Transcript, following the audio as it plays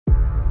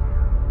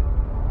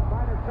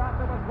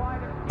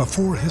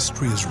Before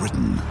history is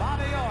written,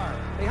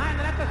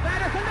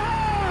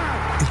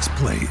 it's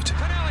played.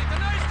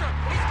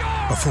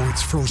 Before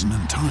it's frozen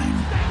in time,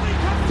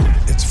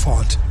 it's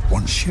fought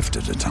one shift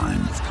at a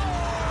time.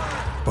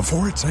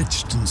 Before it's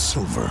etched in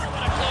silver,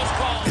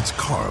 it's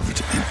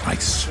carved in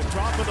ice.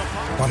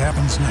 What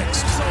happens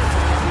next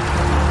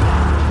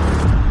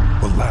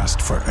will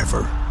last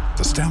forever.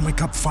 The Stanley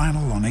Cup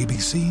Final on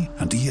ABC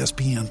and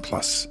ESPN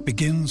Plus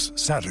begins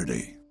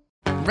Saturday.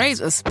 Raise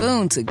a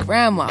spoon to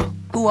Grandma,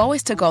 who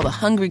always took all the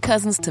hungry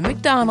cousins to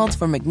McDonald's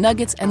for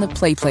McNuggets and the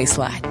Play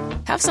Slide.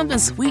 Have something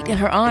sweet in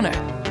her honor.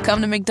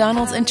 Come to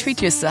McDonald's and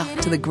treat yourself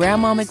to the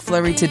Grandma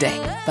McFlurry today.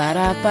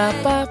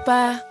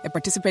 Ba-da-ba-ba-ba. At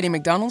participating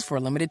McDonald's for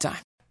a limited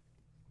time.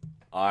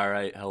 All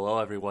right, hello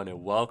everyone,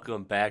 and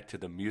welcome back to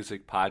the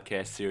music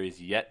podcast series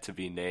yet to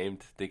be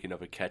named. Thinking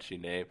of a catchy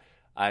name.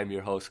 I'm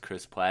your host,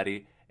 Chris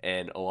Platty,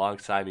 and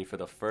alongside me for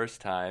the first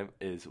time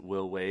is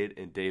Will Wade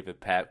and David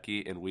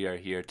Papke, and we are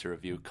here to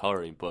review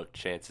Coloring Book,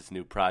 Chance's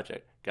new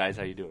project. Guys,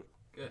 how you doing?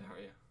 Good, how are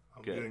you?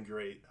 I'm good. Doing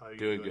great. How are you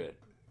doing? Good.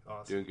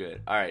 Awesome. Doing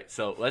good. All right,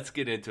 so let's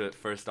get into it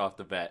first off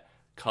the bat.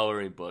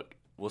 Coloring Book.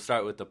 We'll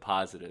start with the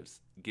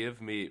positives.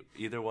 Give me,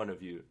 either one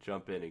of you,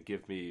 jump in and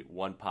give me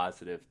one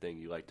positive thing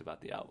you liked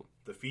about the album.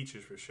 The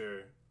features, for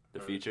sure. The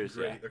features,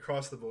 great. yeah.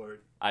 Across the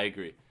board. I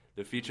agree.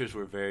 The features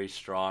were very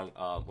strong.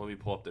 Let me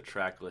pull up the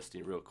track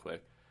listing real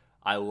quick.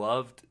 I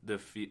loved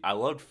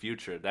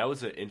Future. That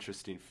was an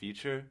interesting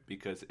feature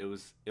because it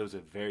was a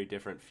very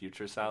different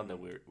Future sound than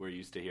we're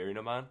used to hearing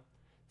him on.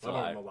 So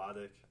more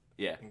melodic.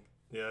 Yeah.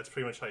 Yeah, that's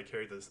pretty much how you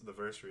carried the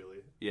verse, really.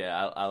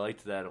 Yeah, I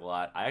liked that a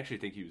lot. I actually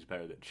think he was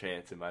better than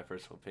Chance, in my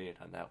personal opinion,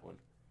 on that one.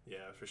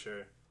 Yeah, for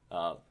sure.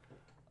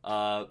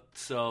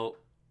 So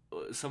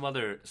some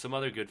other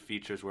good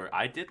features were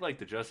I did like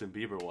the Justin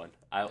Bieber one.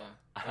 That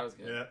was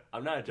good. Yeah.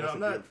 I'm not a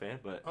Justin Bieber fan,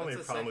 but I don't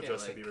have a problem with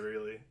Justin Bieber,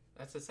 really.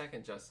 That's the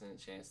second Justin and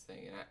Chance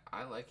thing, and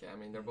I like it. I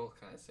mean, they're both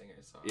kind of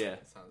singers, so yeah.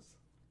 It sounds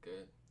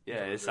good.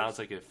 Yeah, it sounds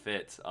like it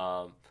fits.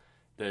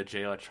 The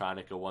Jay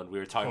Electronica one, we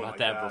were talking about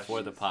that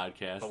before the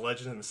podcast. The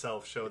legend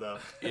himself showed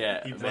up.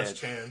 Yeah, he blessed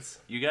Chance.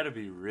 You got to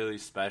be really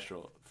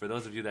special. For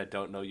those of you that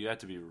don't know, you have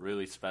to be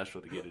really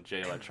special to get a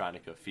Jay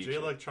Electronica feature. Jay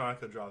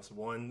Electronica drops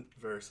one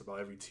verse about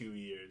every 2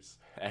 years.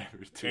 And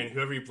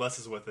whoever he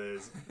blesses with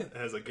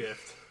has a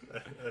gift.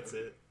 That's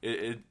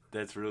it.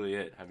 That's really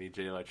it. I mean,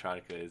 Jay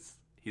Electronica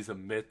he's a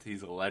myth.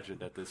 He's a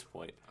legend at this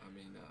point. I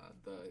mean,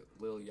 the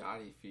Lil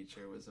Yachty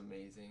feature was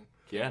amazing.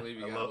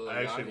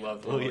 I actually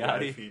love the Lil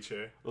Yachty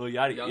feature. Lil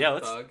Yachty.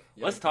 Young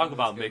let's talk Thug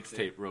about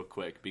mixtape real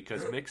quick,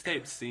 because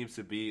mixtape seems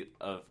to be,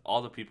 of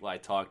all the people I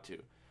talk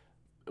to,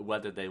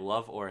 whether they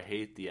love or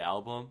hate the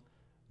album,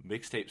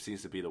 mixtape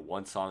seems to be the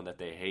one song that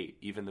they hate.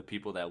 Even the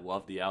people that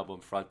love the album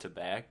front to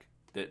back,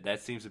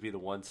 that seems to be the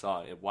one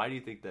song. And why do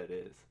you think that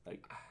is?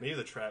 Like, maybe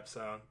the trap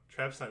sound.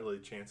 Trap's not really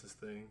Chance's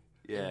thing.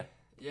 Yeah.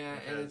 Yeah,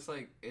 and it's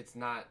like, it's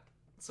not.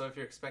 So if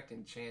you're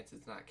expecting Chance,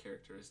 it's not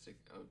characteristic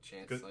of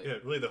Chance.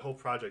 Really, the whole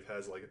project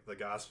has like the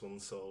gospel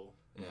and soul,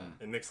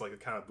 and mixed like a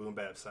kind of boom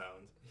bap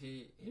sound.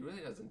 He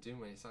really doesn't do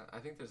many songs. I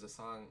think there's a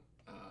song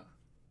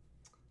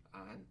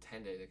on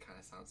 10 Day that kind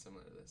of sounds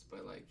similar to this,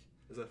 but like,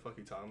 is that fuck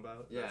you talking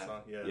about? Yeah, that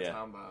song?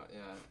 talking about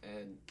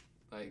and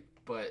like,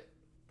 but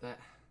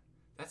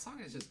that song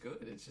is just good.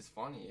 It's just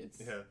funny.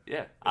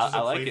 I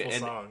like it,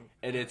 song.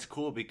 And it's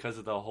cool because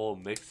of the whole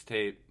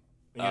mixtape.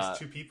 And he has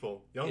two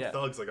people. Young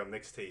Thug's like a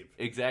mixtape.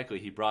 Exactly.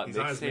 He brought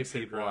mixtape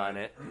people on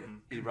it.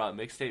 He brought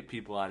mixtape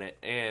people on it,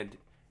 and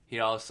he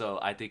also,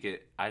 I think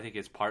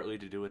it's partly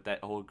to do with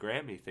that whole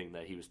Grammy thing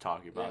that he was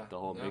talking about. Yeah, the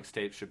whole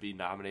mixtape should be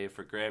nominated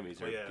for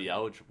Grammys or be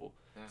eligible.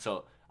 Yeah.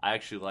 So I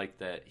actually like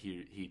that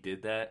he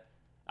did that.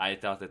 I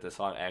thought that the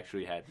song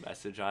actually had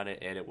message on it,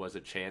 and it was a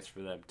chance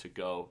for them to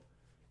go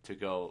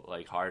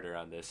like harder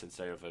on this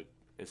instead of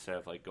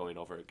like going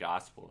over a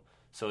gospel.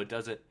 So it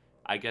doesn't.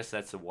 I guess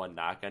that's the one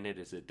knock on it,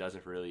 is it does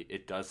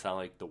sound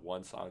like the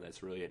one song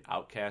that's really an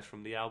outcast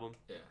from the album,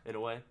 in a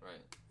way. Right.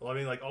 Well, I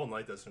mean, like, All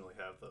Night doesn't really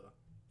have the...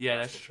 Yeah,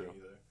 that's true.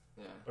 Either.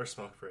 Yeah. Or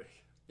Smoke Break.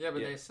 Yeah,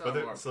 but they still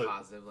more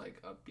positive, like,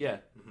 upbeat. Yeah,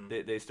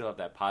 they still have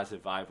that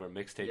positive vibe, where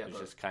mixtape is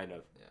just kind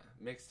of...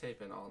 Yeah,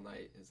 mixtape and All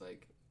Night is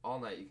like... All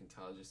Night, you can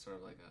tell, is just sort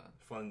of like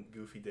a... fun,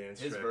 goofy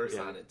dance His track. verse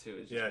on it, too.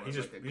 Is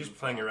just he's just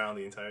playing around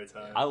the entire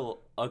time.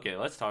 Okay,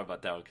 let's talk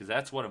about that one, because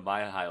that's one of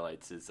my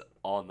highlights, is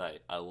All Night.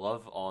 I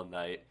love All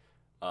Night.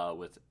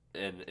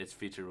 And it's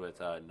featured with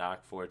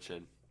Knock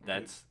Fortune.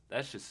 That's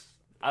just,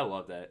 I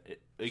love that.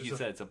 Like you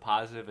said, it's a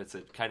positive. It's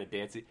a kind of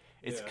dancey.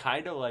 It's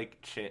kind of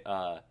like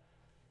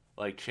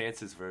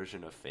Chance's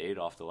version of Fade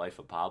off The Life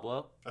of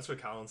Pablo. That's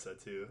what Colin said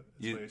too.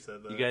 That's when he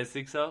said that. You guys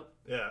think so?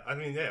 Yeah, I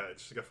mean,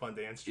 it's just like a fun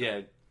dance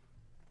track.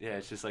 Yeah,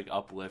 it's just like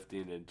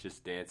uplifting and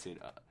just dancing.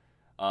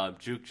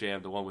 Juke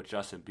Jam, the one with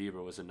Justin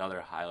Bieber, was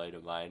another highlight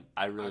of mine.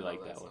 I really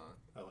like that one.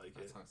 I like it.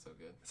 That song's so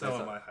good. It's not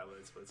one of my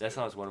highlights, but that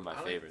song's one of my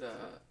favorites.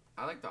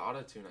 I like the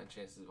auto-tune on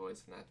Chance's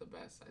voice, and that's the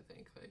best, I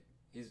think. Like,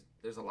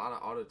 there's a lot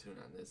of auto-tune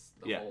on this.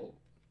 The whole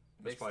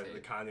That's probably the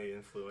Kanye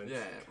influence.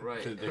 Yeah,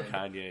 right. The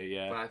Kanye,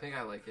 yeah. But I think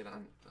I like it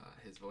on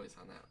his voice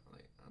on that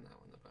one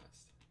the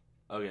best.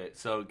 Okay,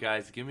 so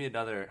guys, give me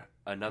another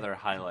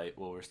highlight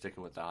while we're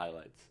sticking with the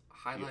highlights.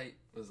 Highlight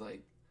was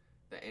like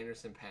the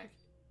Anderson .Paak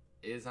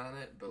is on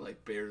it, but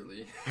like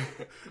barely.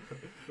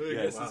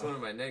 This is one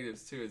of my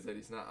negatives too, is that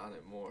he's not on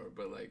it more.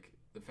 But like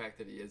the fact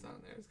that he is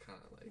on there is kind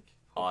of like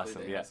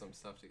awesome. They have some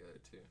stuff together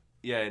too.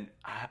 Yeah, and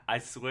I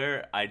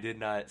swear I did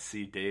not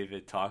see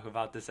David talk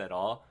about this at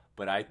all.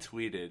 But I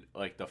tweeted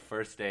like the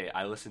first day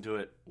I listened to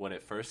it when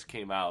it first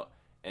came out,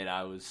 and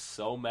I was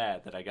so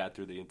mad that I got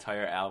through the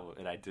entire album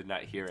and I did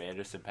not hear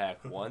Anderson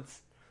 .Paak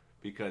once,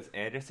 because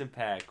Anderson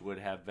 .Paak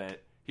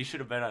he should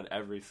have been on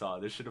every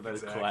song. This should have been a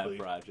collab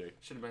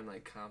project. Should have been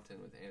like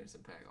Compton with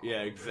Anderson .Paak.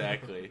 Yeah,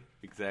 exactly.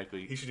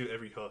 Exactly. He should do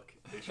every hook.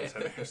 They should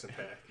have Anderson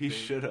 .Paak. He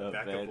should have,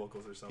 backup man.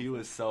 vocals or something. He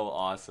was so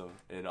awesome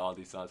in all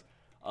these songs.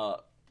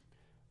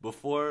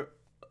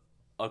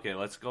 Okay,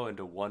 let's go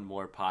into one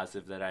more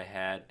positive that I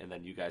had, and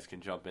then you guys can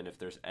jump in if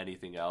there's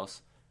anything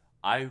else.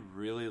 I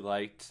really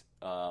liked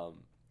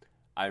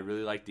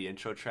the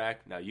intro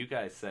track. Now, you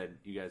guys said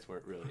you guys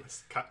weren't really.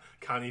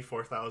 Kanye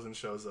 4000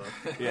 shows up.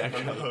 Yeah,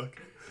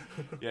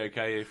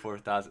 Kanye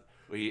 4000.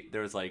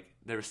 There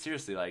was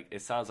seriously like,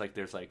 it sounds like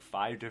there's like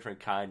 5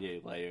 different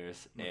Kanye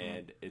layers,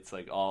 and it's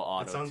like all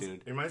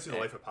auto-tuned. It reminds me of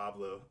The Life of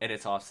Pablo. And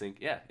it's off sync.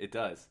 Yeah, it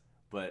does.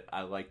 But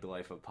I like The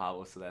Life of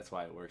Pablo, so that's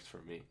why it works for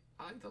me.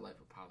 I like The Life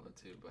of Pablo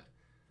too, but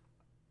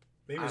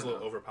maybe it's a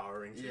little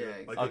overpowering too. Yeah,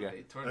 like,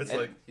 okay.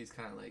 He's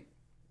kind of like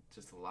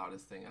just the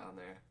loudest thing on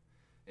there,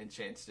 and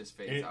Chance just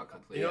fades out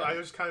completely. You know, I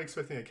was kind of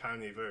expecting a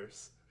Kanye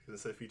verse because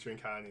it said featuring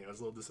Kanye. I was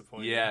a little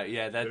disappointed.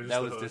 Yeah,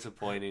 that was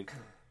disappointing.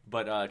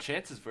 But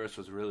Chance's verse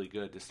was really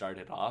good to start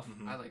it off.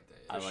 Mm-hmm. I liked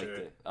it. I liked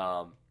it.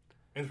 And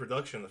the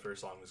production of the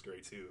first song was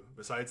great too.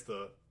 Besides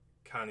the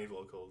Kanye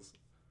vocals,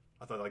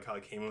 I thought like how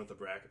it came in with the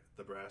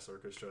brass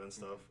orchestra and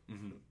stuff.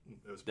 Mm-hmm.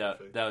 It was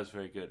perfect. That was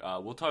very good.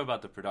 We'll talk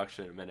about the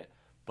production in a minute,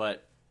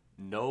 but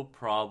No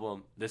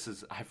Problem.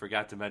 I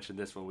forgot to mention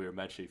this when we were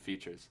mentioning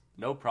features.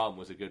 No Problem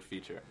was a good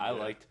feature. I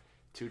liked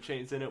 2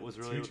 Chainz in it. Was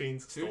really 2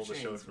 Chainz stole the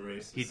show for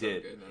me. He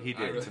did.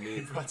 To me.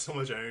 He brought so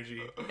much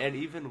energy. And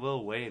even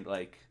Lil Wayne,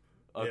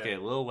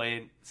 Lil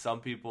Wayne.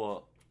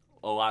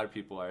 A lot of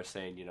people are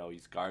saying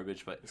he's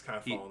garbage, but he's kind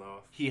of fallen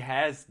off. He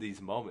has these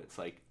moments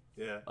like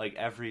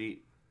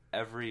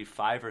every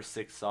 5 or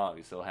 6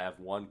 songs they'll have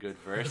one good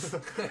verse.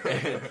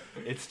 And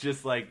it's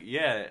just like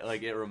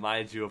it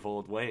reminds you of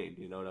old Wayne,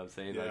 you know what I'm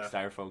saying? Yeah. Like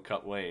Styrofoam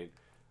Cup Wayne.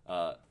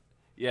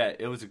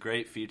 It was a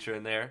great feature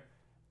in there,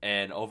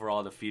 and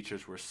overall the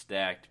features were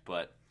stacked.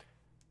 But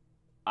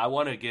I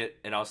want to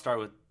and I'll start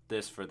with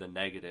this for the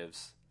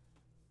negatives.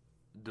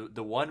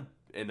 The one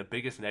and the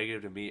biggest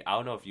negative to me, I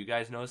don't know if you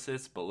guys notice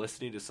this, but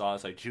listening to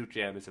songs like Juke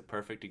Jam is a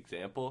perfect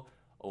example.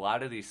 A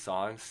lot of these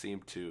songs seem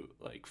to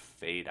like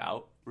fade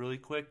out really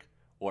quick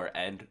or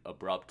end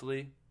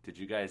abruptly. Did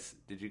you guys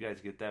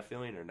get that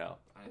feeling or no?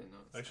 I didn't know.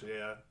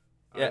 Actually, I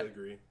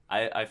agree.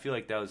 I feel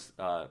like that was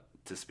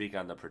to speak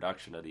on the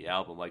production of the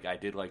album. Like I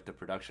did like the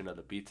production of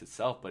the beats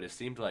itself, but it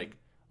seemed like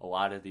a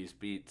lot of these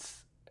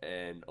beats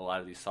and a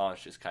lot of these songs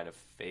just kind of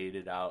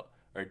faded out,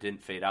 or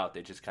didn't fade out.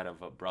 They just kind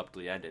of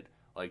abruptly ended.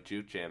 Like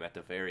Juke Jam at the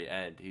very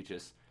end,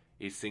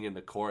 he's singing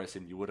the chorus,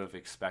 and you would have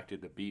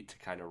expected the beat to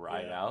kind of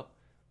ride out.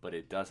 But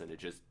it doesn't. It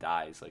just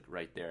dies like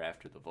right there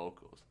after the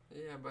vocals.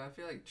 Yeah, but I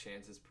feel like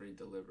Chance is pretty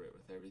deliberate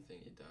with everything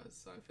he does,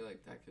 so I feel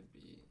like that could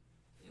be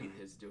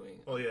his doing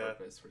on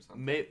purpose for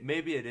something.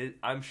 Maybe it is.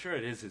 I'm sure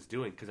it is his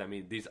doing, because I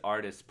mean these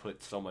artists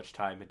put so much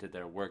time into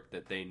their work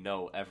that they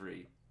know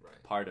every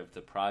part of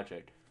the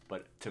project.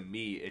 But to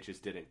me, it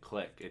just didn't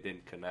click. It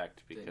didn't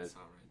connect because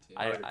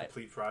not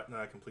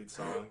a complete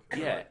song.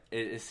 Yeah,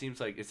 it seems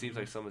like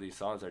some of these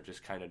songs are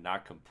just kind of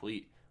not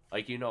complete.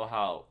 Like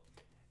how.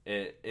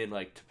 In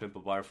like To Pimp a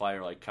Butterfly,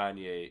 or like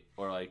Kanye,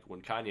 or like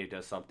when Kanye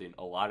does something,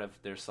 a lot of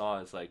their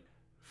songs like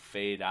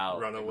fade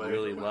out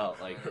really well.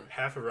 Like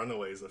half of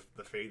Runaway is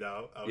the fade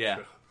out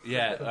outro.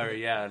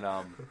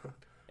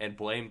 And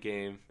Blame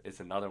Game is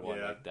another one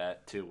like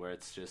that too, where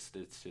it's just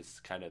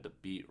kind of the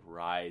beat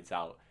rides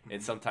out,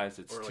 and sometimes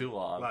it's too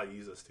long. A lot of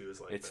Jesus too is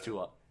like it's too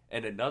long.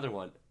 And another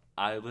one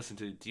I listen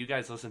to. Do you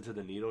guys listen to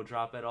the Needle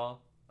Drop at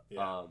all?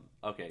 Yeah.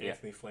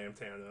 Anthony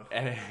Flamtano.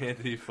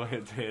 Anthony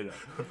Flamtano.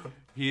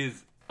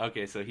 He's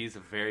a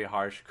very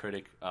harsh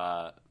critic,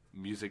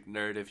 music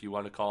nerd, if you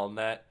want to call him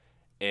that.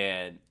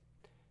 And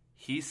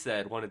he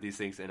said one of these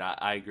things, and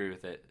I agree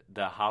with it.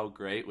 The How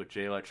Great with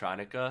Jay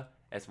Electronica.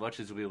 As much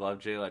as we love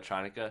Jay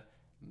Electronica,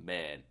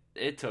 man,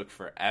 it took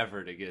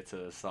forever to get to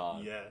the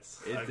song. Yes,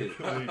 I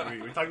completely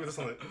agree. We talked about this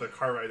on the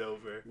car ride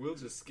over. We'll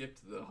just skip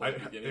to the whole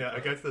beginning. Yeah,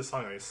 I got to the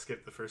song, I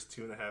skipped the first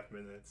 2.5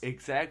 minutes.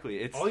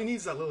 Exactly. All he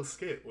needs is that little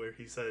skit where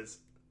he says...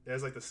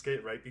 There's like the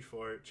skit right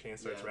before Chance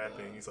starts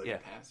rapping. He's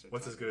like,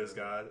 "What's as good as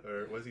God?"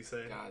 Or what does he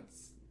say?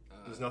 God's.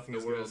 There's nothing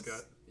as good as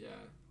God. Yeah.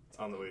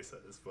 I don't know what he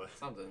says, but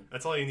something.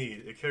 That's all you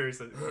need. It carries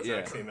the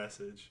exact same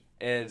message.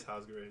 And it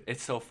sounds great.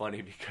 It's so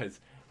funny because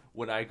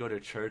when I go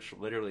to church,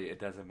 literally, it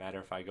doesn't matter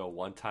if I go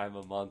 1 time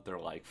a month or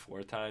like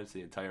 4 times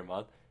the entire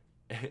month.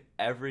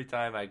 every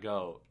time I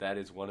go, that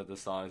is one of the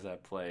songs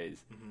that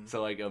plays. Mm-hmm.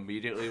 So like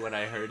immediately when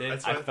I heard it,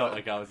 That's I what I felt thought.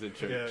 like I was in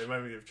church. Yeah, it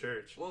reminded me of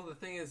church. Well, the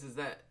thing is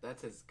that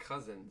that's his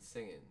cousin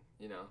singing,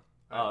 you know.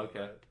 Oh,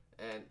 okay.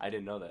 And I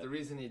didn't know that. the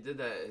reason he did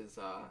that is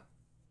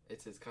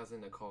it's his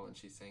cousin Nicole, and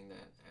she sang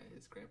that at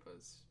his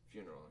grandpa's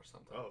funeral or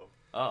something.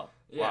 Oh,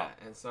 Yeah, wow.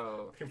 and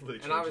so completely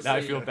and changed. obviously Now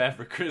I feel bad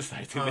for Chris. I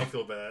I think don't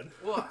feel bad.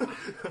 Well,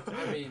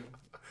 I mean,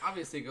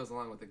 obviously it goes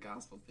along with the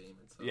gospel theme,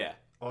 and so yeah.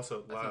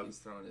 Also, a I lot think of he's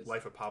throwing his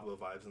Life of Pablo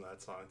vibes in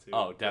that song too.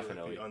 Oh, Really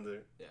definitely.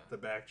 under Yeah. the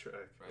backtrack,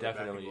 Right.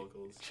 Definitely. the backing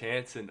vocals.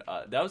 Chance and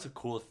that was a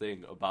cool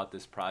thing about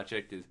this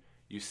project is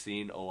you've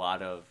seen a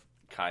lot of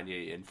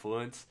Kanye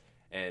influence.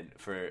 And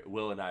for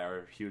Will and I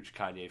are huge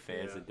Kanye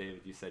fans, Yeah. and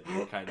David, you said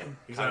you're kind of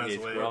He's on his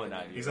Kanye's way. growing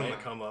on you. He's right? on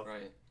the come up.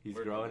 right. He's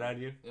We're- growing on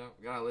you. Yeah,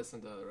 we gotta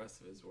listen to the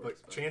rest of his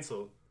works. But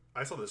Chancel,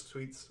 I saw those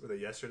tweets with it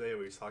yesterday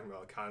where he's talking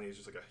about Kanye is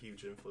just like a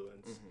huge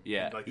influence.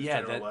 Yeah, Like his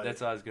yeah. general life. That's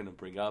what I was gonna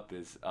bring up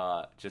is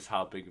just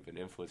how big of an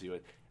influence he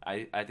was.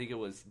 I think it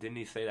was. Didn't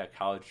he say that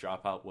College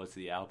Dropout was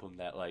the album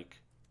that like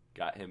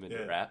got him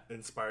into rap?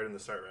 inspired him to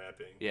start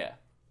rapping. Yeah.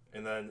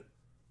 And then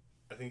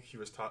I think he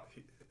was taught. I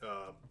can't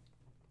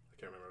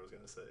remember what I was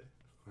gonna say.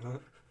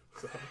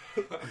 So,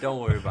 Don't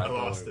worry about I it.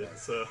 Don't lost worry it. about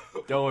So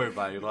it. Don't worry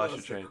about it. You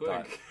lost your Lost train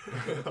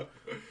it of thought.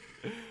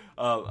 quick.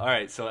 All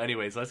right. So,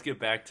 anyways, let's get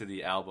back to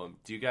the album.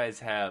 Do you guys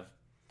have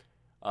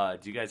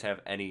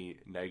any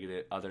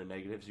other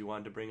negatives you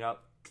wanted to bring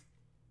up?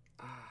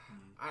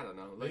 I don't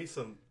know. maybe Like,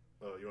 some.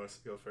 Oh, you want us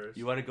to go first?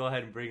 You want to go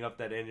ahead and bring up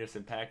that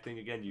Anderson .Paak thing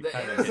again? You the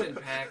kind Anderson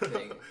of Paak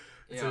thing, you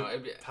It's know, a I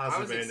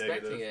positive was and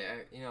expecting negative.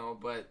 it, you know,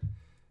 but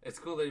it's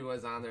cool that he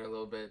was on there a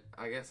little bit.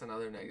 I guess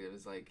another negative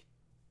is like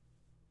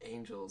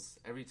Angels.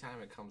 Every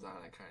time it comes on,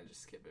 I kind of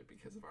just skip it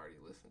because I've already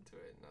listened to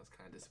it, and I was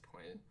kind of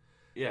disappointed.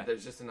 yeah. But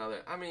there's just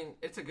another. I mean,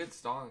 it's a good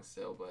song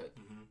still, but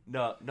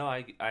No,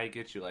 I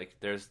get you. Like,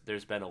 there's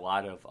been a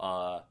lot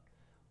of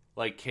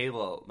like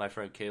Kalo, my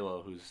friend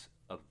Kalo, who's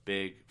a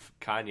big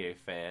Kanye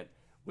fan.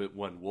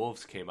 When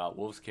Wolves came out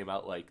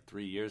like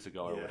 3 years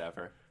ago or Yeah.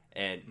 whatever,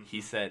 and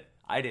he said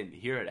I didn't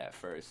hear it at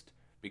first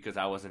because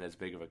I wasn't as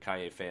big of a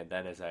Kanye fan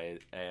then as I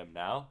am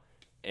now,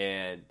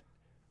 and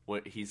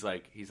what he's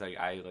like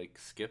I like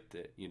skipped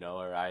it, you know,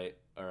 or I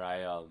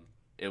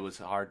it was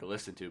hard to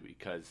listen to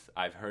because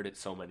I've heard it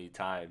so many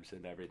times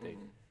and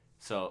everything.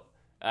 So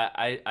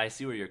I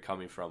see where you're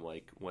coming from.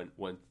 Like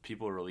when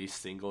people release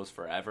singles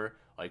forever,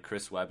 like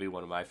Chris Webby,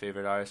 one of my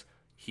favorite artists,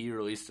 he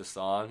released a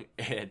song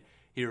and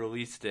he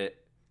released it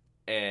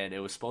and it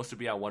was supposed to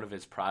be on one of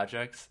his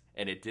projects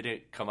and it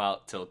didn't come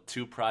out till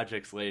 2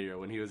 projects later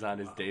when he was on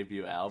his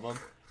debut album.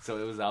 So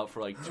it was out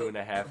for like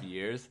 2.5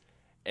 years.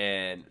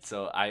 And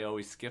so I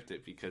always skipped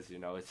it because, you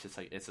know, it's just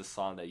like it's a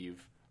song that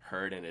you've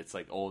heard and it's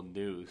like old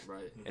news.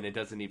 right, And it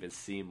doesn't even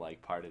seem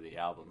like part of the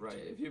album. to right.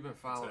 me. If you've been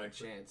following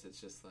Exactly. Chance, it's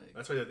just like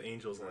That's why I did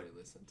Angels I've like already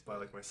listened to by it.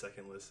 like my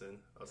second listen.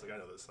 I was like, I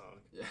know this song.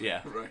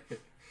 Yeah. right.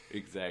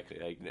 Exactly.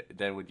 Like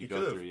then when you He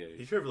go could through,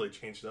 he could have really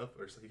changed it up,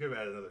 or he could have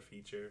added another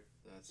feature,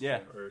 That's Yeah.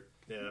 true. or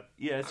yeah,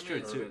 yeah, it's I true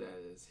mean, it's too. true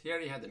that is. He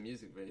already had the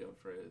music video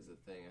for it as a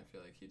thing. I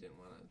feel like he didn't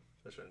want to.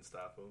 that shouldn't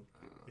stop him.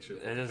 He should.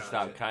 It doesn't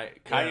stop.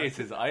 Kanye's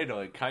his idol,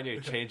 and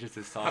Kanye changes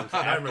his songs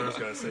I remember what I was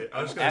gonna say.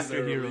 I was just gonna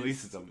after say. he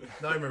releases them.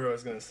 No, I remember what I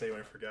was gonna say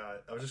when I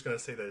forgot. I was just gonna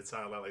say that it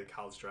sounded a lot like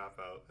College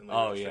Dropout and like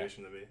Oh, yeah.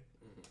 Registration to me.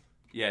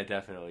 Yeah,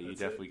 definitely. You That's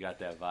definitely got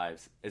that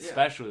vibes,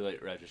 especially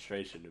like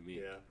Registration to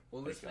me. Yeah,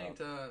 Well, Like,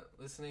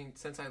 listening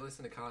since I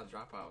listened to College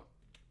Dropout,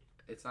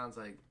 it sounds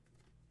like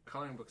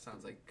Coloring Book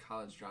sounds like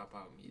College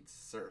Dropout meets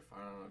Surf.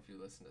 I don't know if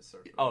you listen to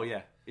Surf. Oh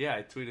yeah, yeah.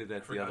 I tweeted that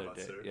the forgot other about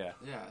day. Surf. Yeah,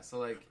 Yeah, so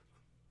like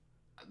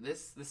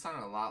this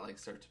sounded a lot like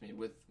Surf to me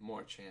with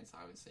more Chance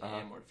obviously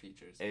and more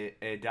features.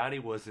 and Donnie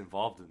was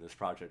involved in this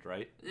project,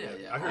 right? yeah.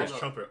 I heard his all the-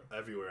 trumpet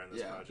everywhere in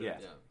this Yeah, project.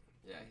 Yeah.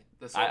 yeah.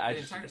 The, I the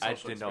just- entire I just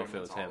Social didn't know if it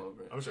was Experiment's all him.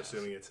 over it. I'm just Yeah.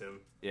 assuming it's him.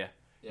 Yeah.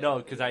 Yeah, No,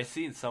 it because is. I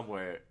seen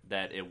somewhere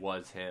that it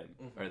was him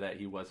or that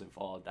he was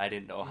involved. I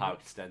didn't know how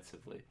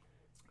extensively.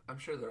 I'm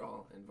sure they're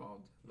all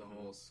involved. The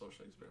whole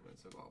Social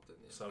Experiment's involved in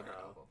the entire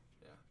Somehow. album.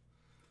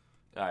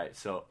 Yeah. All right,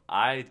 so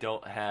I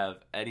don't have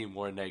any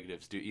more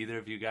negatives. Do either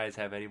of you guys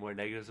have any more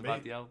negatives about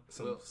Maybe the album?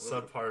 some We'll-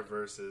 subpar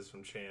verses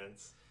from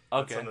Chance.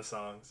 on Okay. some of the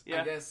songs.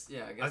 Yeah, I guess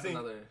think-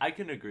 another. I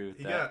can agree with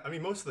He that. got. I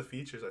mean, most of the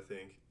features. I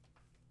think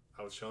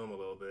I would show him a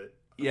little bit.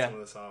 On Yeah. Some of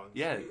the songs.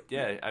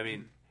 Yeah. I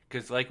mean,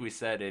 because like we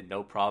said in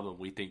No Problem,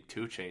 we think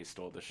 2 Chainz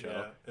stole the show.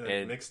 Yeah. And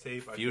then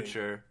mixtape. I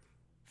think,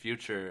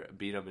 Future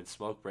beat him in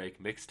Smoke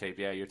Break mixtape.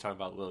 Yeah, you're talking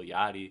about Lil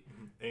Yachty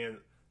and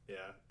yeah.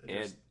 It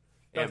and just,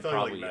 I and thought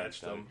probably it like Young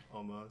matched Thug. them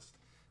almost.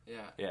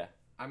 Yeah. Yeah,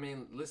 I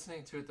mean,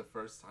 listening to it the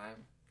first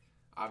time,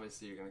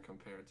 obviously you're gonna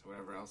compare it to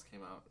whatever else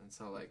came out, and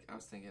so like I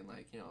was thinking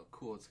like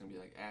cool, it's gonna be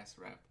like ass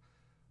rap,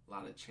 a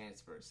lot of Chance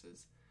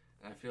verses,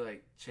 and I feel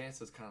like Chance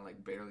was kind of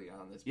like barely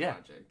on this Yeah.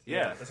 project.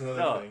 yeah. That's another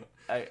no, thing.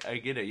 I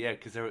get it. Yeah,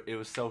 because it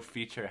was so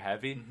feature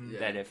heavy Mm-hmm.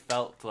 that it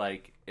felt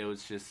like it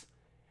was just.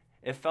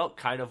 It felt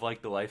kind of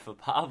like the life of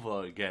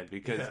Pablo again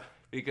because Yeah.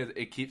 because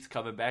it keeps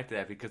coming back to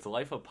that, because The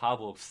Life of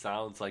Pablo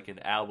sounds like an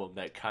album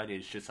that Kanye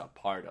is just a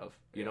part of.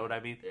 You know what I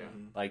mean? Yeah.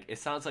 Like, it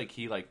sounds like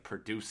he, like,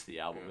 produced the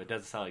album. It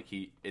doesn't sound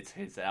like it's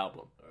his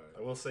album.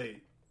 I will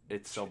say,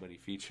 It's so many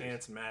features.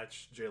 Chance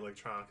matched Jay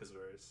Electronica's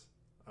verse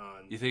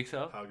on You think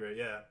so? How Great.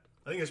 Yeah.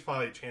 I think it's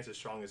probably Chance's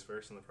strongest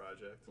verse in the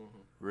project.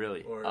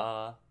 Really?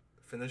 Or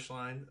Finish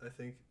Line, I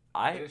think.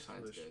 Finish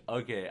Line's good.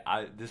 Okay,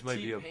 this might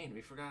be a... T-Pain,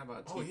 we forgot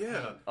about Oh, T-Pain.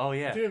 yeah. Oh,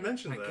 yeah. I didn't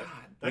mention My that.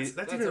 God.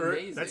 That's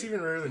amazing.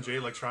 even rarer than Jay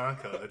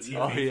Electronica. A T-Pain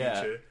Oh,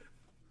 yeah. feature.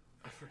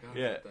 I forgot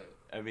Yeah. about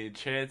that. I mean,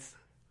 Chance...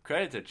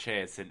 Credit to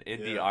Chance, an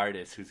indie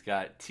artist who's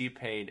got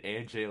T-Pain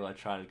and Jay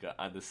Electronica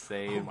on the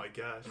same... Oh, my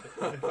gosh.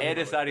 And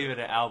it's not even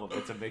an album,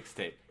 it's a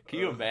mixtape. Can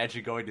you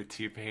imagine going to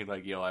T-Pain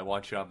like, yo, I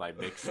want you on my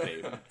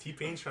mixtape?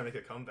 T-Pain's trying to make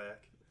a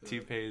comeback.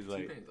 T-Pain's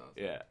like... T-Pain's awesome.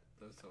 Yeah.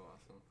 That's so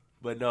awesome.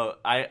 But no,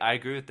 I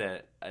agree with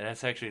that. And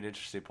that's actually an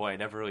interesting point.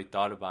 I never really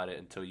thought about it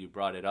until you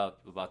brought it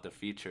up about the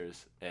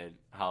features and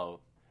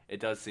how it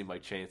does seem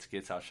like Chance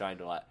gets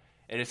outshined a lot.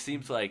 And it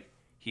seems like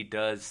he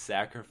does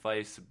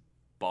sacrifice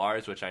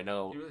bars, which I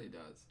know He really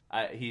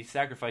does. he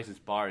sacrifices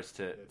bars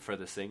for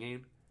the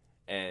singing,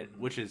 and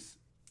which is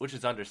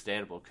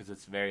understandable because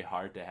it's very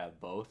hard to have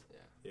both.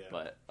 Yeah.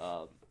 But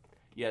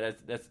yeah,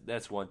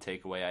 that's one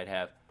takeaway I'd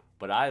have.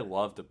 But I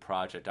love the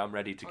project. I'm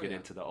ready to get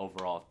into the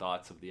overall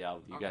thoughts of the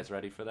album. You guys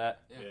ready for that?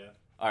 Yeah.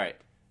 All right.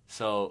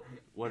 So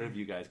one of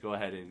you guys go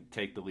ahead and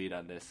take the lead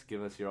on this.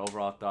 Give us your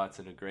overall thoughts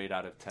and a grade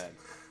out of 10.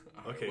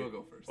 Okay. We'll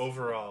go first.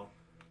 Overall,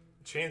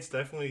 Chance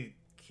definitely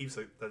keeps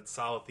that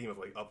solid theme of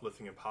like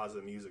uplifting and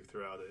positive music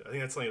throughout it. I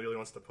think that's something he really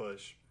wants to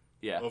push.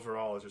 Yeah.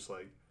 Overall, it's just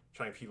like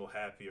trying to keep people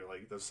happy or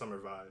like those summer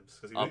vibes.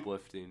 Because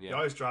Uplifting, he yeah.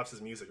 always drops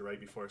his music right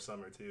before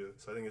summer too.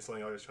 So I think it's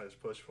something he always tries to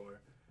push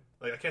for.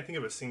 Like I can't think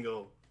of a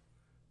single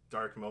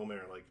dark moment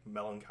or like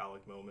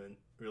melancholic moment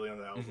really on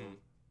the album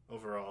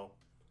overall.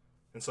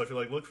 And so if you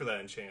like look for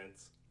that in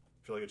Chance,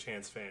 if you're like a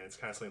Chance fan, it's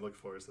kind of something to look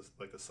for is this,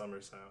 like the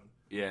summer sound.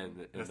 Yeah,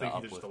 And I think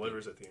he just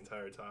delivers it the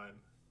entire time.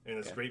 And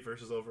it's great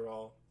verses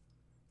overall,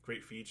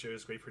 great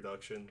features, great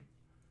production.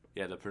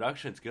 Yeah, the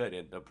production's good,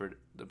 and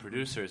the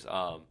producers.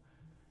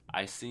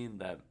 I seen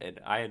them,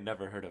 and I had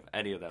never heard of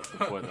any of them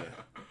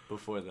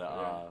before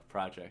the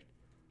project.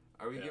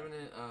 Are we giving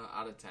it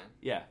out of 10?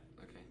 Yeah.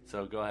 Okay.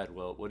 So go ahead,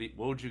 Will. What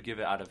would you give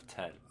it out of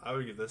 10? I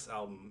would give this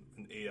album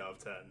an 8 out of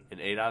 10. An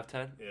 8 out of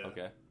 10? Yeah.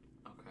 Okay. Okay.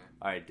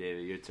 All right,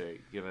 David, your turn.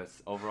 Give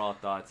us overall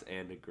thoughts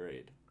and a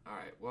grade. All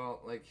right.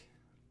 Well, like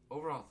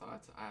overall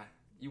thoughts,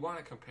 you want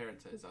to compare it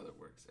to his other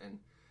works,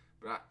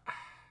 but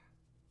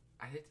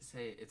I hate to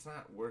say it's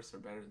not worse or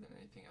better than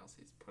anything else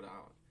he's put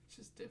out. It's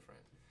just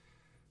different.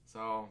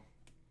 So,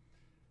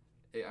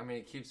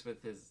 it keeps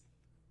with his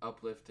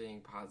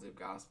uplifting, positive,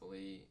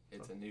 gospel-y.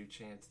 It's a new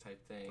Chance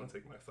type thing. Don't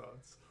take my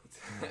thoughts.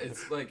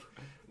 It's like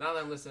now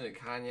that I'm listening to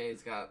Kanye,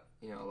 he's got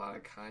a lot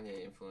of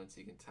Kanye influence.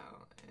 You can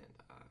tell, and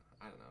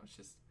I don't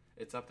know.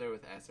 It's up there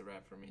with acid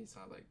rap for me. So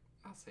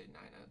I'll say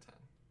 9 out of 10.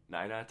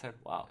 9 out of 10?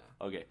 Wow.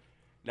 Yeah. Okay.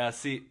 Now,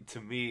 see,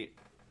 to me,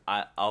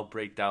 I'll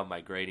break down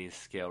my grading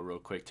scale real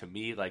quick. To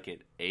me, like an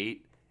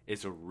 8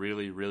 is a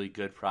really, really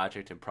good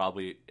project, and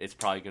it's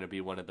probably going to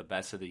be one of the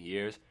best of the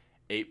years.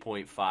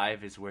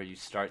 8.5 is where you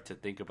start to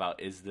think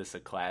about, is this a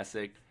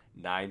classic?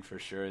 9 for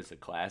sure is a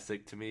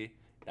classic to me.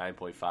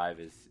 9.5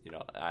 is,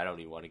 I don't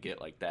even want to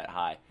get like that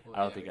high. Well, I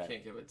don't think I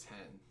can't give it 10.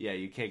 Yeah,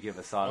 you can't give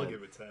a song. I'll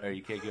give it 10. Or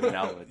you can't give an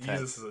album a 10.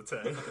 Jesus is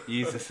a 10.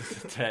 Jesus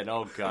is a 10.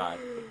 Oh, God.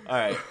 All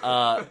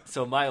right.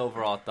 So my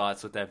overall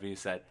thoughts, with that being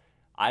said,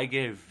 I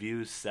gave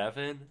Views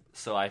 7,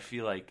 so I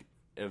feel like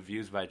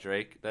Views by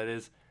Drake, that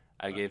is,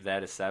 I gave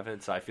that a 7,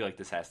 so I feel like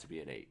this has to be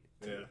an 8.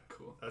 Yeah,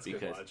 Cool. That's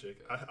good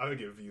logic. I would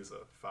give Views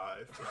a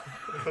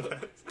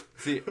 5.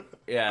 See,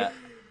 yeah.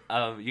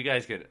 You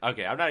guys can...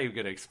 Okay, I'm not even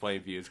going to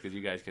explain Views, because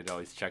you guys can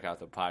always check out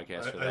the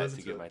podcast for that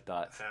to get my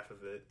thoughts. Half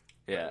of it.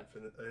 Yeah.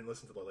 I didn't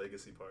listen to the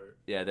legacy part.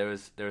 Yeah, there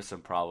was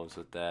some problems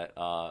with that.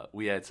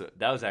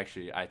 That was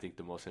actually, I think,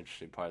 the most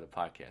interesting part of the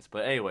podcast.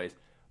 But anyways,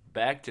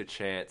 back to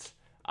Chance.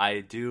 I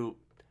do...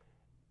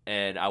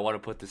 And I want to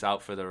put this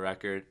out for the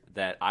record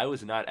that I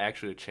was not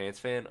actually a Chance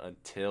fan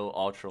until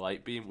Ultra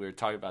Light Beam. We were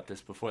talking about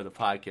this before the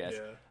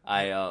podcast.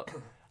 Yeah.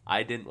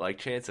 I didn't like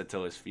Chance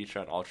until his feature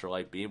on Ultra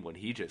Light Beam when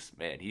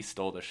he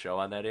stole the show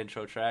on that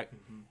intro track.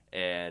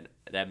 And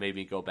that made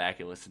me go back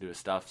and listen to his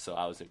stuff. So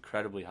I was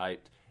incredibly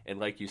hyped. And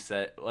like we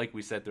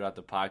said throughout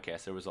the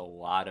podcast, there was a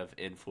lot of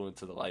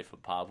influence of The Life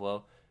of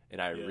Pablo.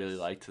 And I really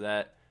liked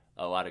that.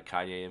 A lot of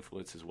Kanye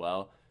influence as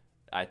well.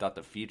 I thought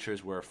the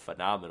features were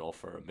phenomenal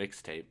for a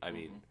mixtape. I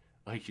mean,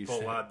 like you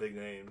said, a lot of big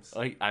names.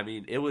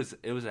 It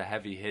was a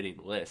heavy hitting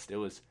list. It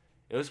was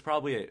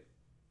probably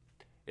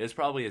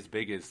as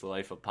big as The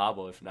Life of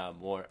Pablo, if not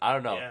more. I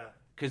don't know. Yeah.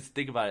 Because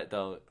think about it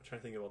though. I'm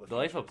trying to think of all The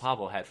Life of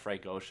Pablo had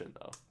Frank Ocean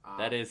though.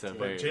 That is a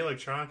very Jay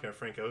Electronica and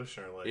Frank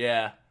Ocean are like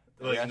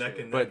neck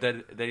and But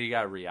neck. then you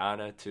got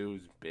Rihanna too,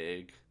 who's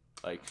big.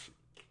 Like,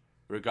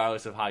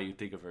 regardless of how you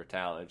think of her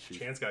talent,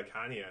 Chance got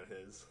Kanye on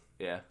his.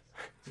 Yeah.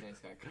 Chance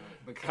got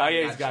Kanye. But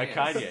Kanye's got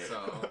Chance, Kanye.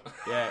 So.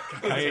 Yeah,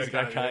 Kanye's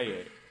got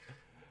Kanye.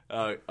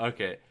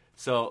 Okay,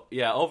 So,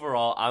 yeah,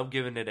 overall, I'm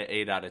giving it an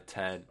 8 out of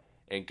 10.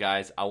 And,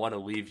 guys, I want to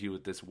leave you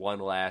with this one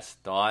last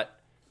thought.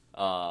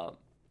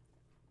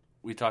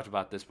 We talked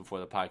about this before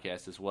the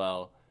podcast as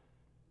well,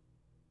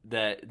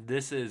 that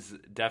this is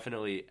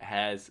definitely it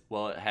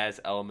has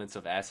elements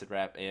of acid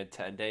rap and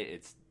 10 Day.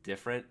 It's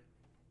different,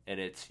 and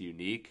it's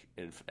unique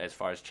as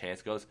far as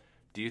Chance goes.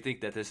 Do you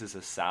think that this is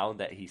a sound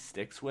that he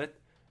sticks with?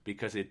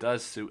 Because it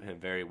does suit him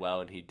very well,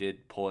 and he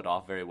did pull it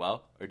off very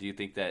well. Or do you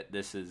think that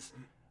this is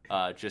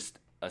just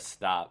a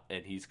stop,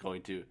 and he's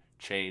going to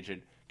change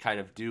and kind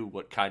of do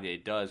what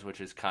Kanye does,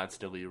 which is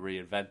constantly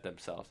reinvent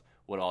themselves,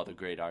 what all the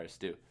great artists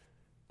do?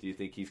 Do you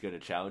think he's going to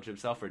challenge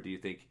himself, or do you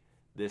think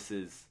this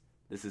is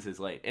his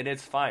lane? And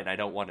it's fine. I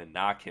don't want to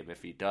knock him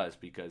if he does,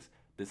 because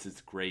this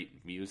is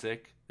great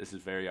music. This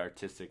is very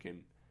artistic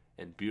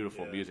and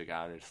beautiful music,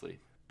 honestly.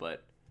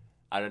 But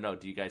I don't know.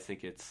 Do you guys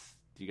think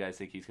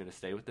he's going to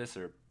stay with this,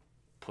 or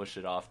push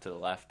it off to the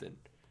left and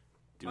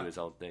do his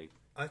own thing?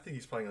 I think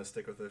he's probably going to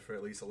stick with it for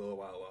at least a little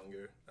while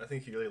longer. I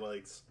think he really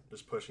likes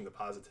just pushing the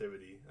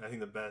positivity. I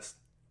think the best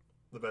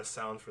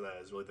sound for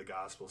that is really the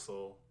gospel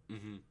soul.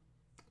 Mm-hmm.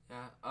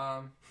 Yeah,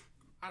 I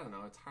don't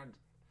know. It's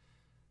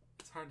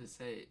hard to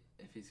say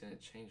if he's going to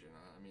change or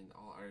not. I mean,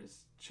 all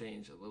artists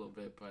change a little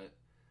bit, but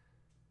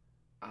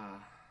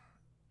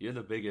you're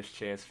the biggest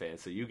Chance fan,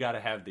 so you got to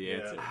have the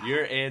answer.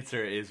 Your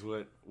answer is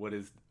what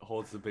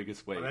holds the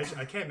biggest weight.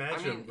 I can't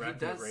imagine. I mean, he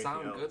does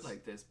sound good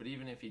like this, but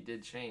even if he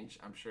did change,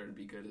 I'm sure it'd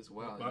be good as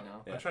well. You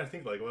know, I'm trying to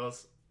think what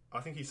else. I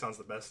think he sounds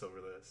the best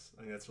over this. I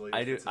think that's really.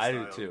 I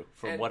do too.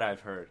 From what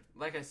I've heard,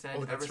 like I said,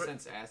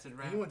 since acid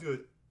rap, didn't he want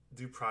to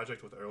do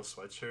project with Earl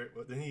Sweatshirt?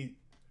 Didn't he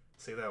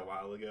say that a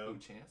while ago? Ooh,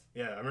 Chance?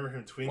 Yeah, I remember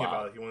him tweeting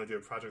about it. He wanted to do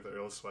a project with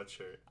Earl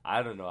Sweatshirt.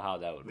 I don't know how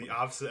that would work. The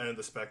opposite end of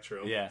the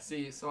spectrum. Yeah.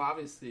 See, so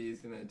obviously he's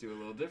gonna do a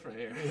little different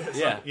here.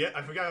 Yeah,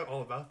 I forgot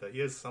all about that. He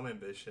has some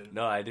ambition.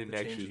 No, I didn't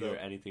actually hear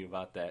anything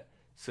about that.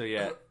 So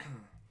yeah,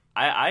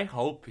 I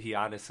hope he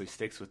honestly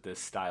sticks with this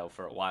style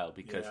for a while,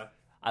 because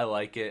I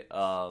like it.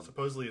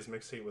 Supposedly his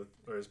mixtape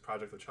his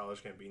project with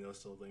Childish Gambino is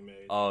still being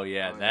made. Oh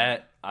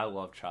yeah, I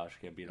love Childish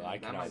Gambino. I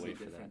cannot wait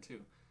for that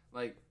too.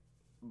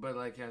 But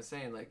like I was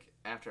saying,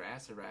 after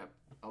acid rap,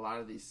 a lot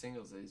of these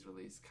singles that he's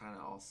released kind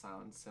of all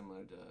sound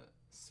similar to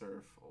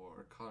Surf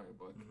or Coloring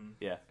Book. Mm-hmm.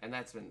 Yeah, and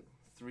that's been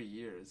 3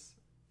 years.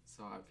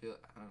 So I don't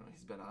know.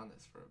 He's been on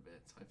this for a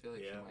bit, so I feel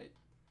like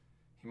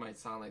he might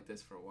sound like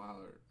this for a while,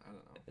 or I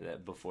don't know.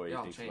 Before he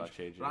thinks about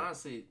changing. But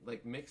honestly,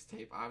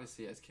 mixtape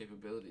obviously has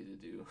capability to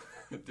do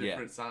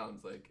different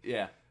sounds.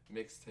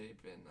 Mixtape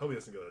and. Hope he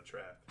doesn't go to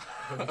trap.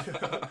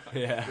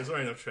 There's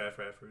already enough trap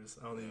rappers.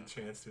 I don't need a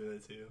Chance doing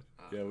it too.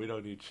 Yeah, we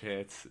don't need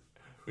Chance.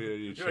 We don't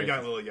need Chance. You already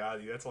got Lil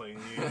Yachty. That's all you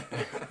need.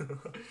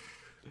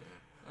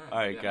 All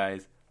right,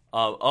 guys.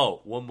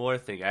 One more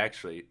thing.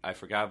 Actually, I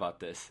forgot about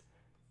this.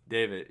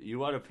 David, you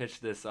want to pitch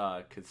this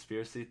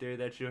conspiracy theory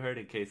that you heard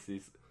in case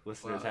these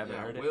listeners haven't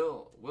heard it?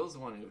 Will's the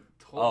one who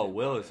told me.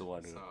 Will is the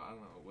one who. So I don't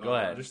know. Go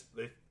ahead.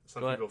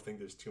 Some people think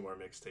there's 2 more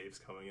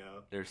mixtapes coming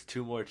out. There's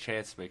 2 more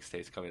Chance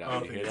mixtapes coming out. I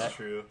don't think that's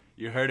true.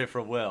 You heard it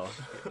from Will.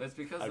 That's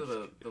because of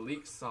the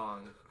leaked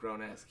song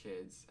 "Grown Ass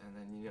Kids," and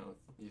then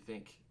you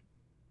think,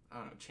 I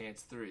don't know,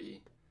 Chance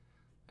 3,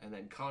 and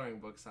then Coloring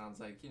Book sounds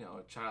like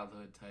a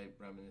childhood type,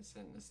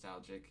 reminiscent,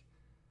 nostalgic,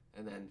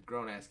 and then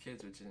Grown Ass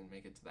Kids, which didn't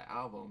make it to the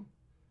album.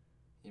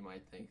 You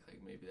might think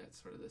maybe that's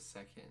sort of the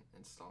second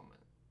installment,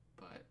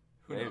 but.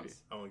 Who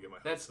knows? I want to get my.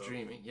 That's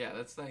dreaming. Yeah,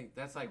 that's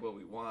like what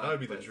we want. That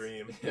would be the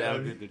dream. That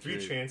would be the dream.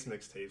 3 Chance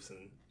mixtapes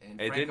and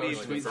Frank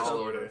Ocean's all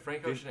over.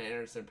 Frank Ocean and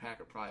Anderson .Paak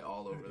are probably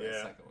all over that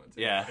second one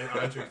too. Yeah,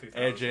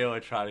 and Jay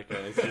Electronica.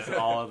 It's just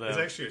all of them.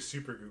 There's actually a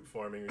super group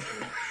forming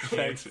between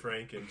Chance,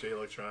 Frank, and Jay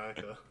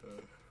Electronica.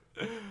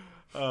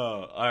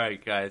 All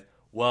right, guys.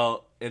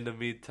 Well, in the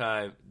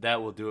meantime,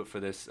 that will do it for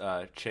this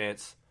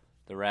Chance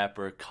the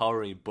Rapper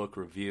Coloring Book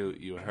review.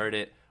 You heard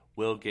it.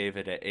 Will gave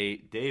it an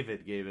 8.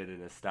 David gave it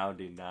an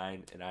astounding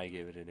 9, and I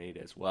gave it an 8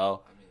 as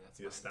well. I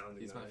mean,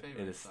 he's my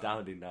favorite. An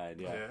astounding 9,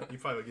 yeah. You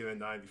probably would give it a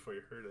 9 before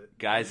you heard it.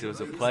 Guys, it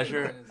was a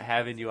pleasure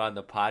having you on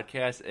the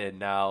podcast. And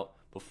now,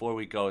 before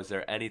we go, is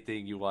there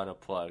anything you want to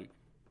plug?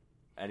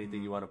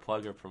 Anything you want to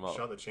plug or promote?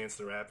 Shout out to Chance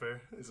the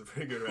Rapper. He's a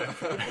pretty good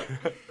rapper.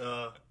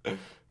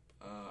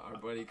 Our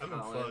buddy Colin. I've been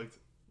plugged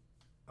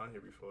on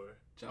here before.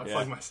 I'll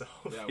plug myself.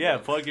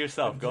 Plug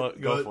yourself.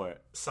 Go for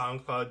it.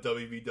 SoundCloud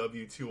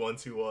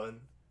WBW2121.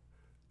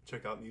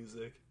 Check out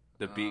music.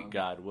 The beat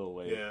god Will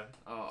Wade. Yeah.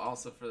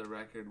 Also, for the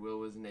record, Will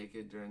was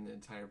naked during the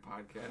entire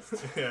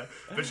podcast. Yeah,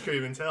 but you couldn't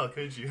even tell,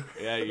 could you?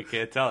 Yeah, you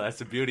can't tell. That's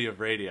the beauty of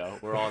radio.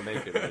 We're all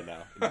naked right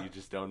now, and you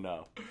just don't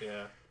know.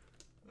 Yeah.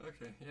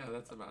 Okay. Yeah,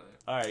 that's about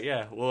it. All right.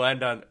 Yeah, we'll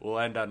end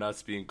on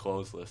us being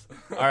closeless.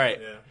 All right,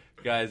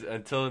 guys.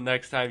 Until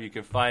next time, you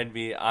can find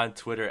me on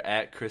Twitter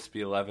at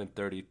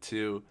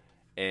Crispy1132,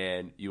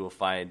 and you will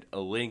find a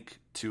link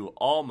to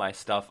all my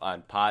stuff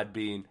on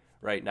Podbean.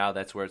 Right now,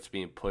 that's where it's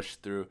being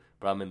pushed through,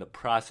 but I'm in the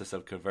process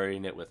of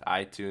converting it with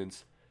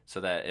iTunes so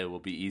that it will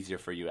be easier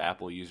for you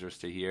Apple users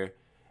to hear.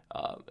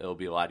 It'll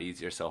be a lot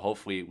easier, so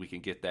hopefully we can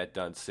get that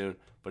done soon.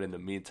 But in the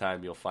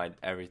meantime, you'll find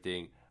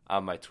everything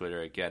on my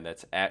Twitter. Again,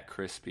 that's at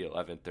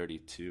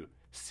Crispy1132,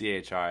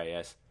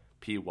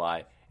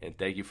 CHRISPY. And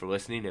thank you for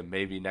listening. And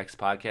maybe next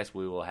podcast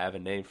we will have a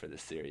name for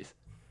this series.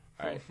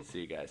 All right, see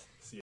you guys.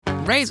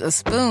 Raise a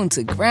spoon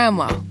to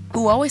Grandma,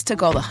 who always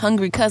took all the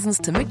hungry cousins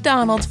to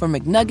McDonald's for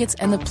McNuggets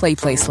and the Play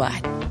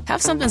Slide.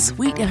 Have something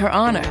sweet in her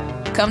honor.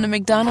 Come to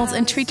McDonald's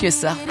and treat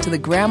yourself to the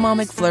Grandma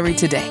McFlurry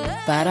today.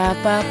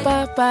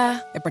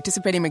 Ba-da-ba-ba-ba. At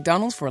participating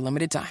McDonald's for a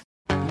limited time.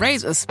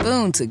 Raise a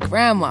spoon to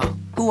Grandma,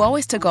 who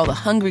always took all the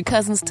hungry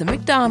cousins to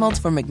McDonald's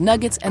for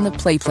McNuggets and the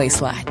Play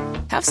Slide.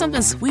 Have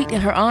something sweet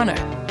in her honor.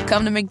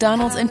 Come to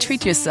McDonald's and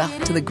treat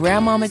yourself to the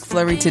Grandma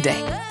McFlurry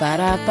today.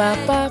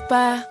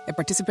 Ba-da-ba-ba-ba. At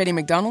participating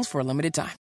McDonald's for a limited time.